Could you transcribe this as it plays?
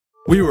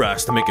We were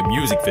asked to make a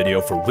music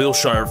video for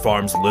Wilshire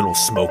Farm's Little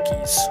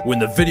Smokies. When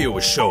the video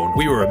was shown,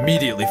 we were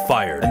immediately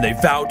fired, and they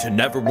vowed to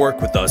never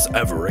work with us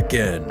ever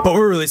again. But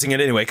we're releasing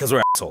it anyway, because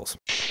we're assholes.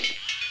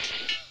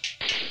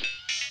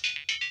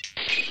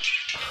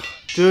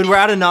 Dude, we're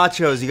out of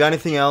nachos. You got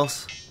anything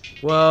else?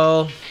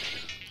 Well,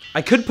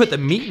 I could put the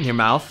meat in your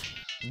mouth.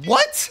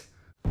 What?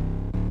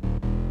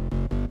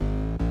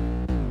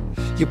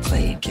 You're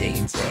playing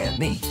games and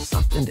need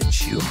something to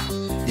chew.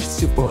 You're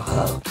super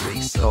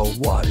hungry, so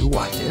what do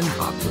I do?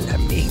 I put that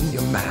meat in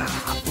your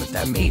mouth. I put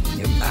that meat in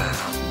your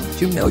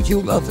mouth. You know you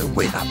love it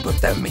when I put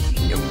that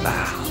meat in your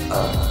mouth.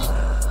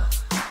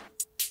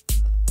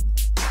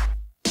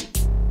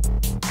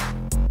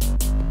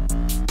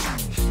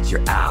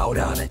 You're out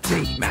on a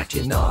date,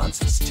 matching on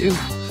some stew.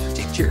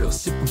 You're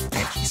super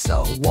picky,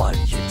 so what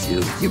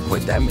do? You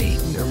put that meat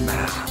in your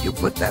mouth. You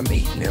put that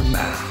meat in your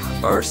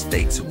mouth. First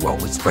dates are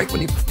always great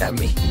when you put that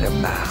meat in your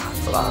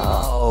mouth.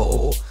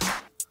 Oh.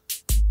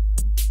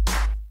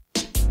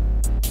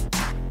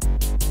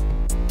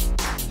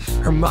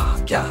 Her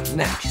mom got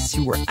mad cause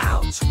you were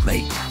out too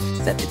late.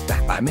 Sent it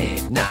back by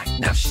midnight,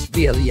 now she's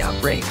really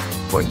irate.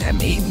 Putting that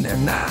meat in her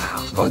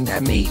mouth, putting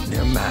that meat in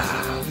her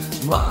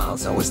mouth.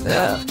 Mom's always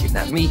stuck in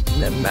that meat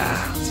in her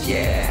mouth,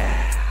 yeah.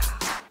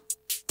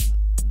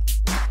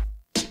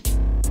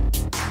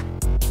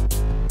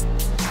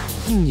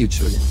 You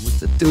chillin' with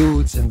the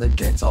dudes and the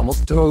game's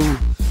almost through.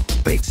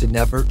 Bakes it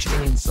never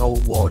change, so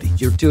what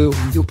do?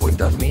 You put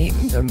that meat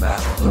in their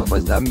mouth,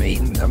 put that meat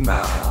in their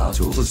mouth.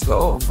 Tools are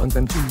slow, and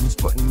then tools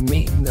putting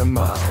meat in their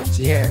mouth,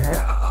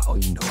 yeah. Oh,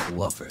 you know I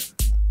love it.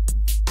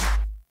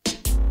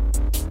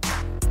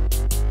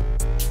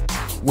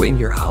 When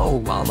you're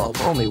home all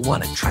alone, you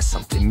wanna try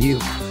something new.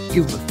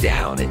 You look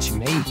down at your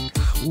mate.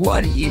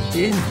 What do?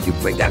 You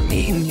put that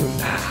meat in your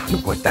mouth. You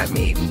put that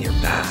meat in your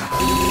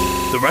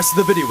mouth. The rest of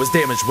the video was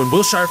damaged when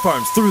Wilshire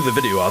Farms threw the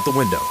video out the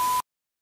window.